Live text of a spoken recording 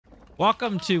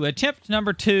Welcome to attempt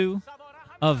number 2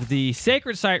 of the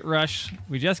Sacred Site Rush.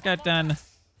 We just got done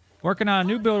working on a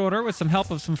new build order with some help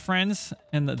of some friends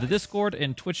in the Discord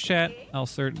and Twitch chat. I'll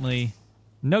certainly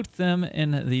note them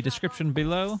in the description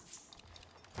below.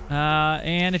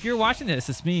 And if you're watching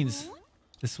this means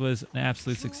this was an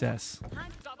absolute success.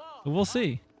 But we'll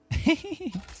see.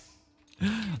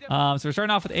 So we're starting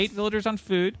off with 8 villagers on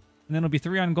food, and then it'll be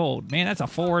 3 on gold. Man, that's a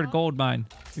forward gold mine.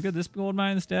 We got this gold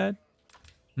mine instead?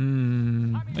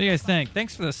 What do you guys think?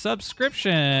 Thanks for the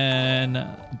subscription,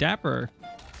 Dapper.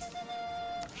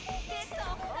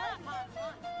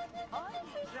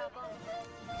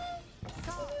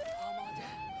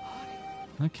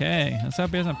 Okay, let's hope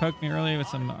he doesn't poke me early with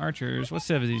some archers. What's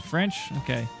that? Is he French?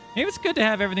 Okay. Maybe it's good to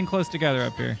have everything close together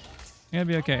up here. It'll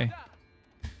be okay.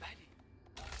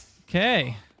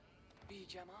 Okay.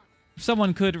 If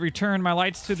someone could return my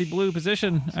lights to the blue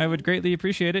position, I would greatly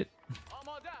appreciate it.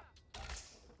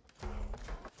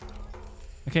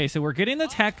 Okay, so we're getting the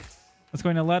tech that's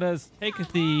going to let us take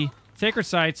the sacred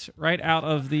sites right out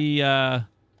of the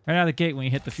gate when we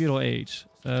hit the feudal age.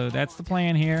 So that's the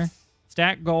plan here.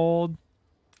 Stack gold,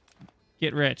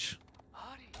 get rich.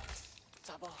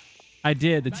 I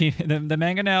did. The team, the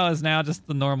mangonel is now just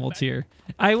the normal tier.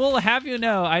 I will have you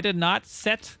know, I did not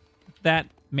set that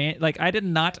I did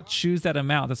not choose that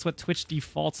amount. That's what Twitch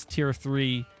defaults tier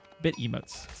 3 bit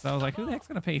emotes. So I was like, who the heck's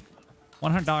gonna pay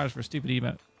 $100 for a stupid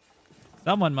emote?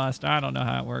 Someone must. I don't know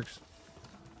how it works.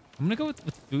 I'm gonna go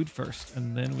with food first,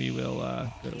 and then we will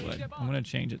go to wood. I'm gonna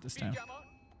change it this time.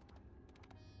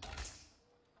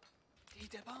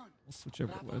 We'll switch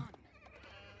over to wood.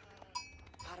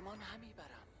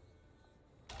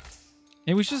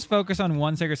 And we should just focus on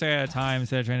one sacred site at a time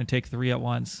instead of trying to take 3 at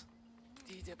once.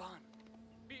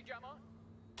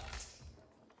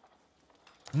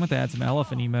 I'm going to add some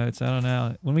elephant emotes. I don't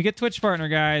know. When we get Twitch partner,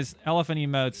 guys, elephant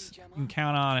emotes, you can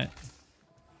count on it.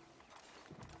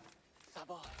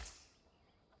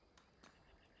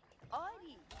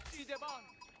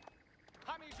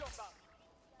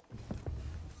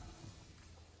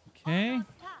 Okay.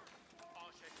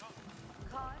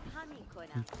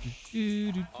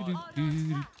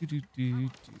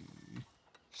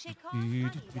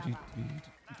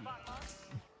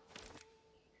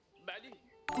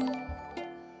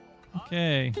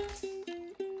 Okay.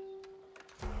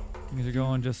 Things are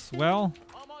going just swell.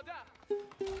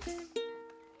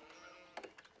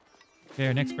 Okay,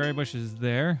 our next berry bush is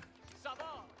there.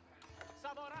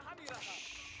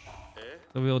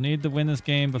 So we'll need to win this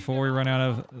game before we run out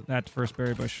of that first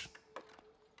berry bush.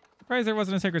 Surprised there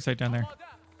wasn't a sacred site down there.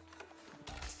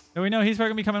 So we know he's probably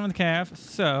going to be coming with a calf,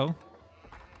 so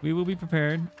we will be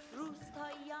prepared.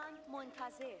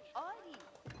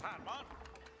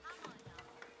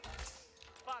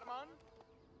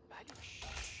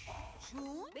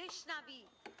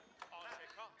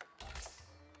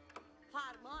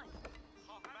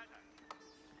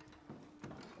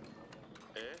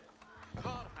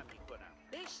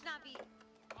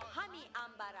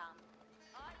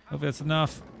 Hope that's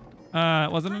enough.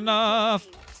 It wasn't enough.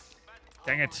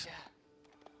 Dang it.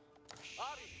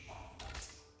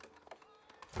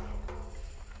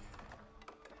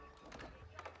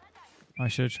 I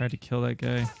should have tried to kill that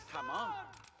guy.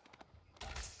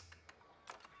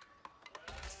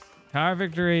 Power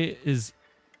victory is...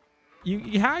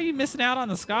 How are you missing out on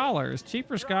the scholars?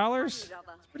 Cheaper scholars?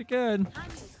 It's pretty good.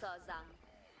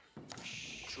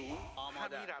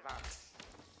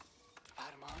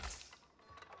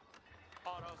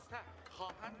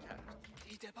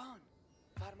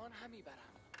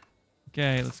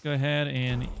 Okay, let's go ahead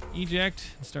and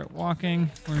eject and start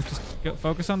walking. We're going to just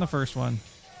focus on the first one.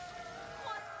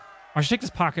 I should take this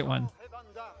pocket one.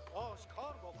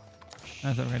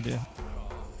 That's what we're going to do.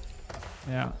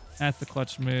 Yeah, that's the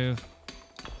clutch move.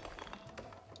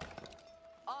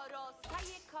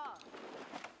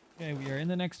 Okay, we are in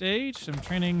the next age. I'm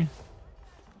training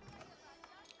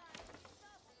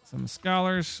some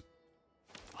scholars.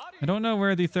 I don't know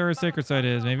where the third sacred site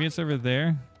is. Maybe it's over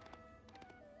there.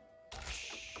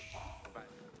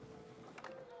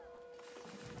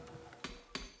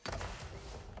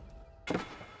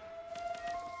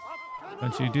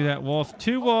 Don't you do that, wolf.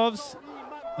 2 wolves.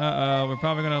 Uh-oh, we're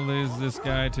probably going to lose this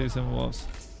guy to some wolves.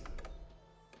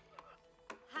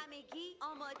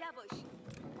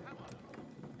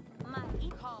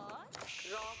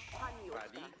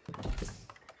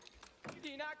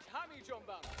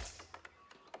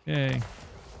 Okay.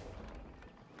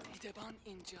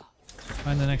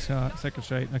 Find the next sacred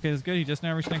site. Okay, that's good. He just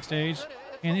now reached the next stage.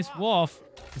 And this wolf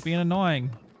is being annoying.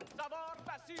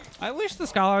 I wish the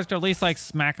scholars could at least like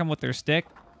smack him with their stick.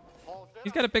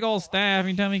 He's got a big old staff.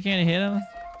 You tell me you can't hit him?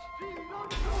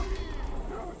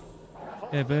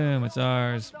 Okay, boom, it's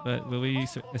ours. But will we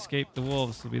escape the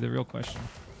wolves? Will be the real question.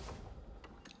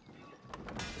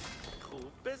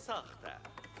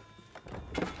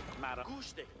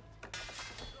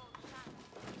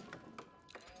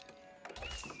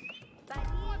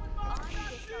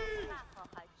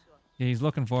 Yeah, he's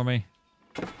looking for me.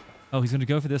 Oh, he's gonna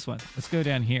go for this one. Let's go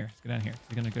down here. Let's go down here.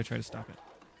 He's gonna go try to stop it.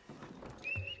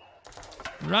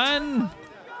 Run!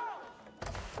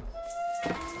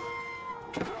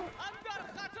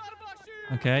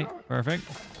 Okay, perfect.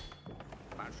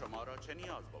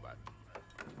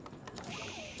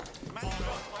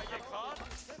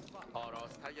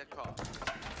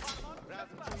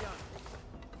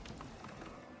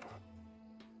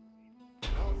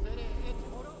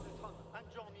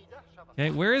 Okay,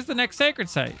 where is the next sacred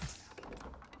site?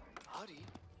 I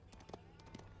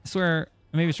swear,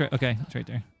 maybe it's right. Okay, it's right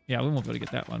there. Yeah, we won't be able to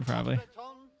get that one probably.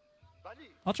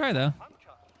 I'll try though.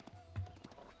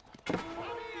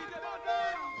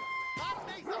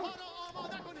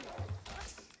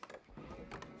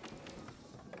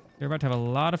 They're about to have a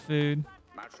lot of food.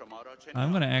 I'm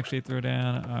going to actually throw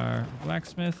down our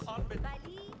blacksmith,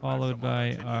 followed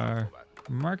by our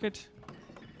market.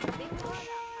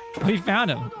 We found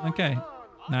him. Okay.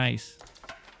 Nice.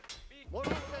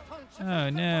 Oh,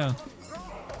 no.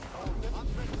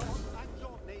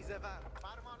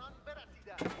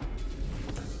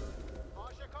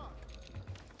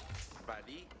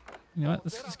 You know what?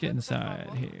 Let's just get inside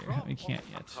here. We can't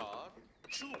yet.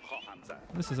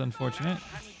 This is unfortunate.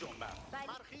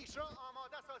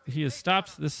 He has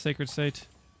stopped this sacred site.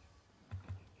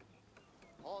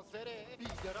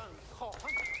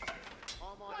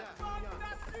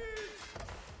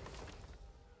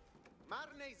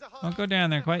 Don't go down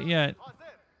there quite yet.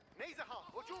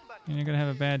 And you're going to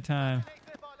have a bad time.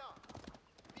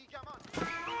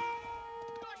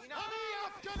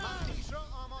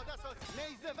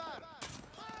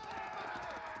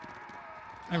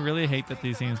 I really hate that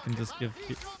these things can just give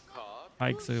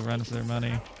pikes a run for their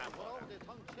money.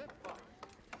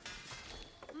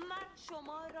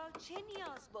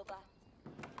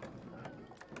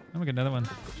 I'm gonna get another one.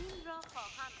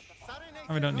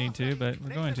 We don't need to, but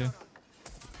we're going to.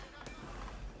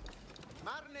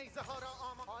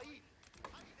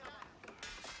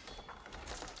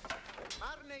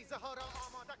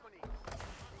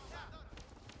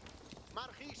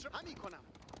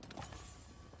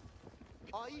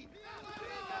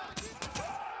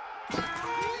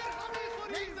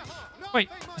 Wait,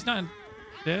 it's not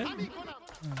dead? I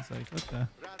was like, what the?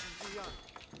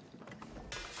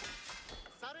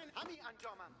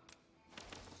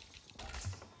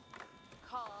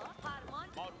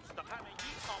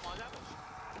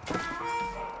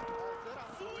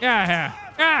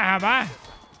 Yeah, bye.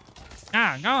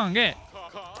 Ah, go on, get.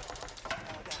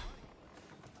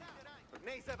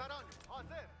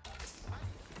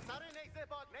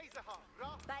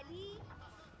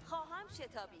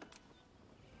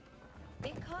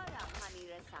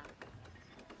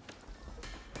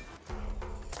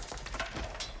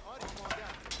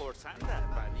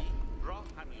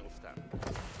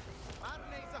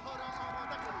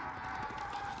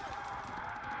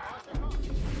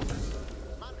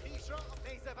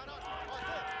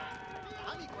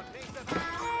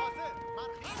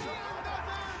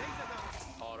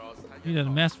 You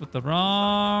done messed with the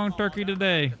wrong turkey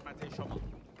today.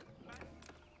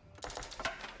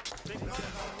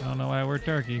 I don't know why we're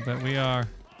turkey, but we are.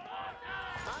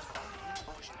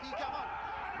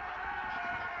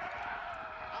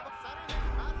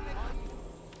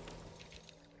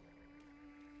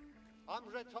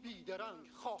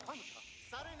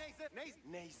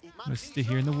 We'll stay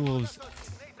here in the wolves.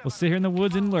 We'll sit here in the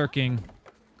woods and lurking.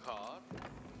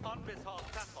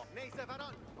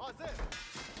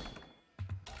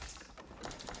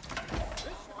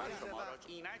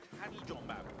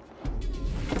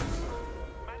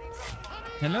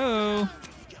 Hello.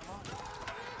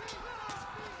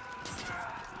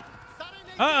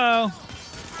 Uh-oh.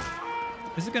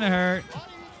 This is gonna hurt.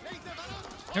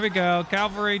 Here we go.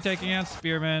 Cavalry taking out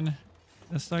spearmen.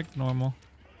 That's like normal.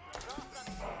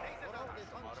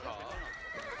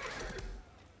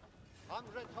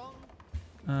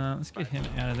 Let's get him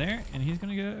out of there, and he's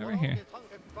gonna go over here.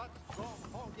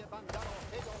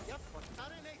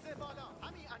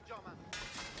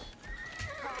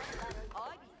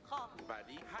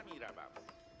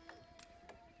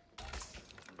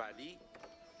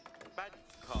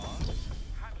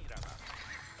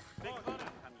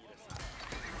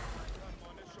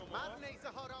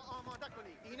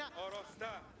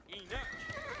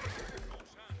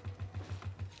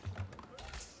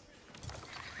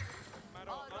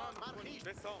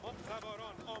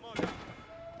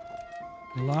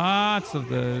 Lots of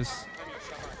those.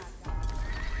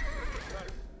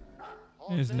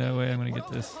 There's no way I'm gonna get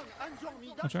this.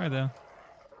 I'll try though.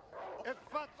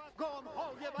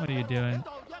 What are you doing?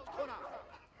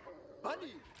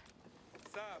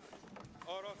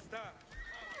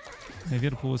 Maybe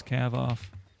it'll pull his cav off.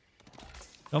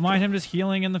 Don't mind him just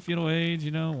healing in the feudal age,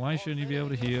 you know? Why shouldn't he be able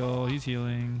to heal? He's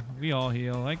healing. We all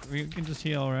heal. Like, we can just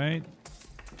heal, right?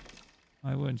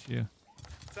 Why wouldn't you?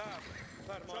 There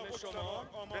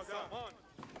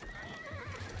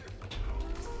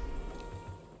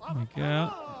we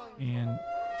go. And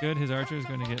good, his archer is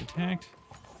going to get attacked.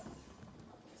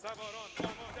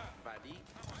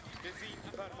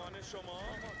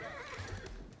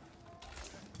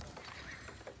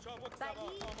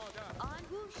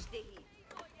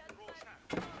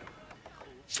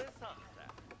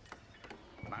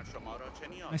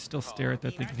 I still stare at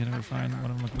that thing and can never find what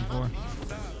I'm looking for.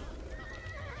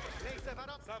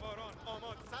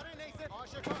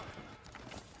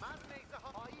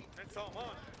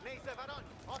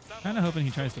 Kind of hoping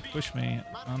he tries to push me,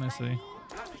 honestly.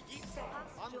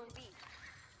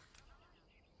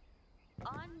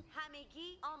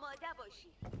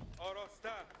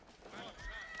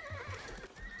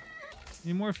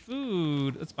 Need more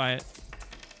food. Let's buy it.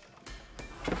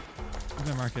 I'm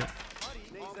gonna mark it.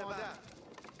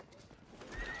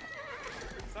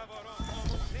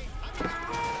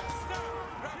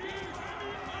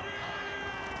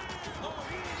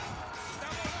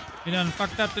 You done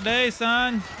fucked up today,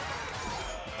 son.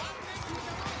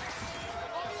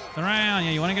 Surround.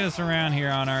 Yeah, you want to get us around here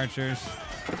on archers.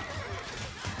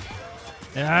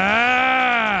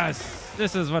 Yes!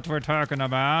 This is what we're talking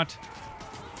about.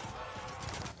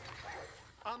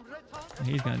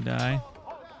 He's gonna die.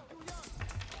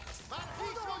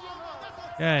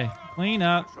 Okay, clean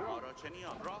up.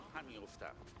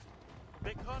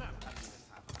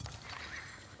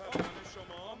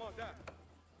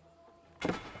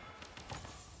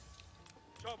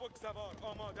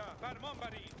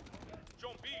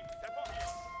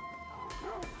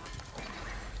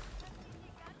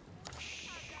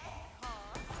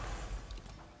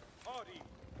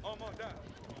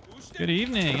 Good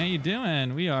evening. How you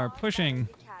doing? We are pushing.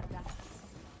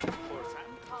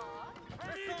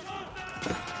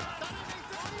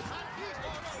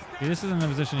 See, this isn't the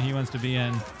position he wants to be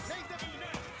in.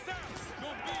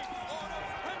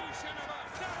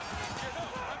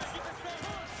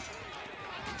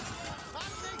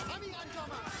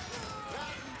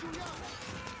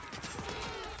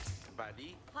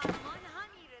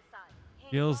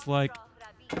 Feels like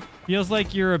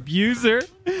you're abuser.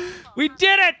 We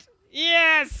did it!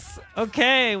 Yes!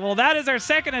 Okay, well that is our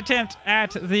second attempt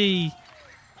at the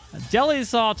Delhi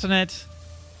Sultanate.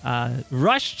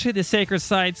 Rush to the sacred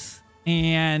sites,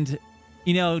 and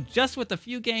you know, just with a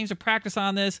few games of practice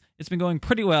on this, it's been going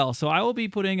pretty well. So I will be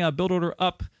putting a build order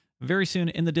up very soon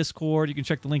in the Discord. You can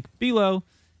check the link below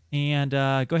and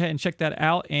go ahead and check that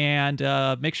out, and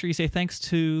make sure you say thanks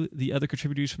to the other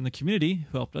contributors from the community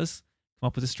who helped us come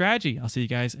up with a strategy. I'll see you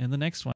guys in the next one.